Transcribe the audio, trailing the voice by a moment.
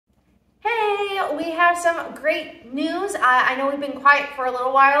we have some great news. I know we've been quiet for a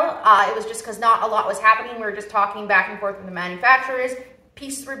little while. It was just because not a lot was happening. We were just talking back and forth with the manufacturers.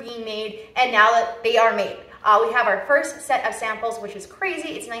 Pieces were being made, and now that they are made, we have our first set of samples, which is crazy.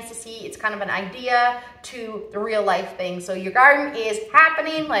 It's nice to see. It's kind of an idea to the real life thing. So your garden is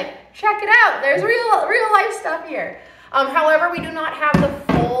happening. Like, check it out. There's real life stuff here. However, we do not have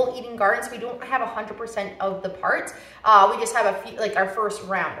the full Eden gardens. We don't have 100% of the parts. We just have a few, like our first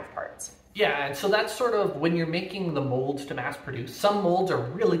round of parts. Yeah, and so that's sort of when you're making the molds to mass produce. Some molds are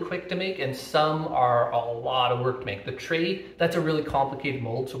really quick to make and some are a lot of work to make. The tray, that's a really complicated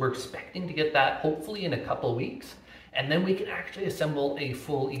mold, so we're expecting to get that hopefully in a couple of weeks. And then we can actually assemble a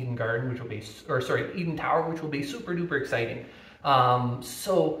full Eden garden, which will be, Eden tower, which will be super duper exciting.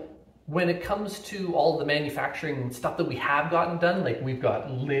 So when it comes to all the manufacturing stuff that we have gotten done, like we've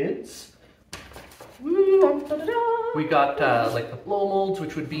got lids, we got like the blow molds,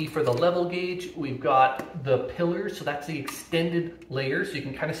 which would be for the level gauge. We've got the pillars, so that's the extended layer, so you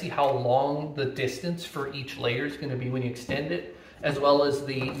can kind of see how long the distance for each layer is going to be when you extend it, as well as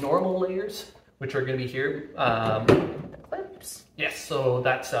the normal layers, which are going to be here. Clips. Yes, so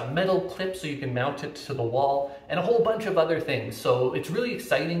that's a metal clip, so you can mount it to the wall, and a whole bunch of other things. So it's really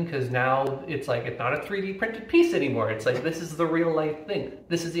exciting because now it's like it's not a 3D printed piece anymore. It's like this is the real life thing.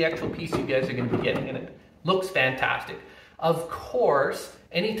 This is the actual piece you guys are going to be getting, and it looks fantastic. Of course,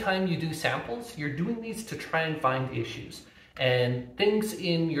 anytime you do samples, you're doing these to try and find issues. And things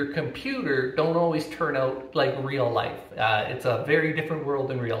in your computer don't always turn out like real life. It's a very different world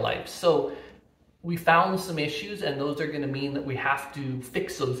than real life. So we found some issues, and those are going to mean that we have to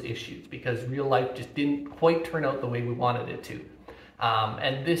fix those issues because real life just didn't quite turn out the way we wanted it to.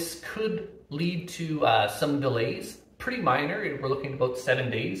 And this could lead to some delays, pretty minor. We're looking at about 7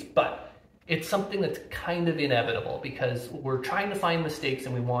 days, but it's something that's kind of inevitable because we're trying to find mistakes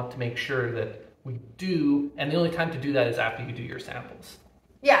and we want to make sure that we do, and the only time to do that is after you do your samples.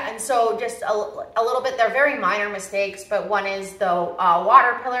 Yeah, and so just a little bit, they're very minor mistakes, but one is the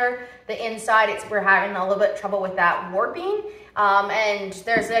water pillar, the inside, we're having a little bit of trouble with that warping. And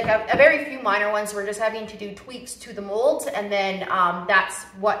there's like a very few minor ones. We're just having to do tweaks to the molds, and then that's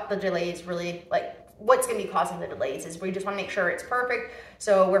what the delays really, like what's gonna be causing the delays is we just wanna make sure it's perfect.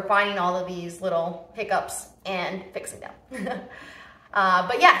 So we're finding all of these little hiccups and fixing them.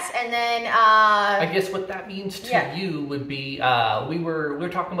 But yes, and then I guess what that means to you would be we were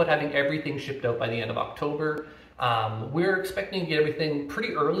talking about having everything shipped out by the end of October. We're expecting to get everything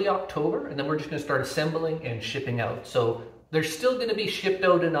pretty early October, and then we're just going to start assembling and shipping out. So they're still going to be shipped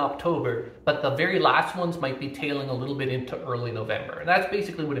out in October, but the very last ones might be tailing a little bit into early November. And that's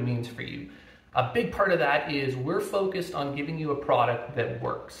basically what it means for you. A big part of that is we're focused on giving you a product that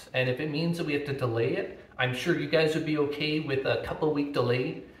works. And if it means that we have to delay it, I'm sure you guys would be okay with a couple-week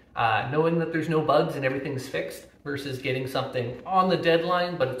delay, knowing that there's no bugs and everything's fixed versus getting something on the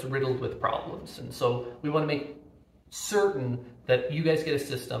deadline, but it's riddled with problems. And so we want to make certain that you guys get a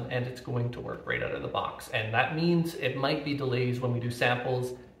system and it's going to work right out of the box. And that means it might be delays when we do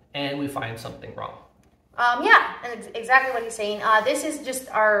samples and we find something wrong. Yeah, exactly what he's saying. This is just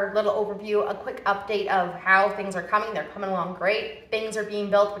our little overview, a quick update of how things are coming. They're coming along great. Things are being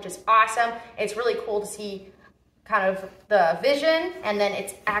built, which is awesome. It's really cool to see kind of the vision, and then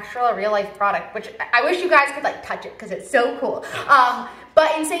it's actual real life product, which I wish you guys could like touch it because it's so cool.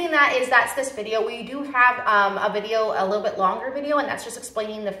 But in saying that that's this video. We do have a video, a little bit longer video, and that's just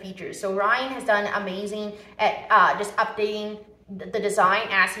explaining the features. So Ryan has done amazing at just updating the design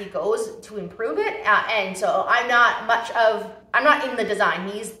as he goes to improve it, and so I'm not in the design,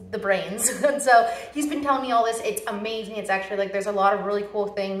 he's the brains. And so he's been telling me all this. It's amazing. It's actually like there's a lot of really cool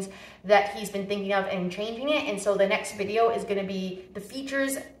things that he's been thinking of and changing it. And so the next video is going to be the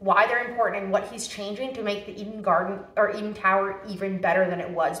features, why they're important, and what he's changing to make the Eden garden or Eden tower even better than it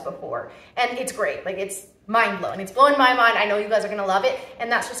was before. And it's great. Like, it's mind-blowing. It's blowing my mind. I know you guys are going to love it, and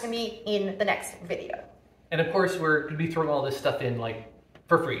that's just going to be in the next video. And of course, we're going to be throwing all this stuff in like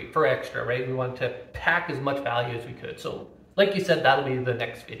for free, for extra, right? We want to pack as much value as we could. So like you said, that'll be the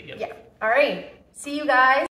next video. Yeah. All right. See you guys.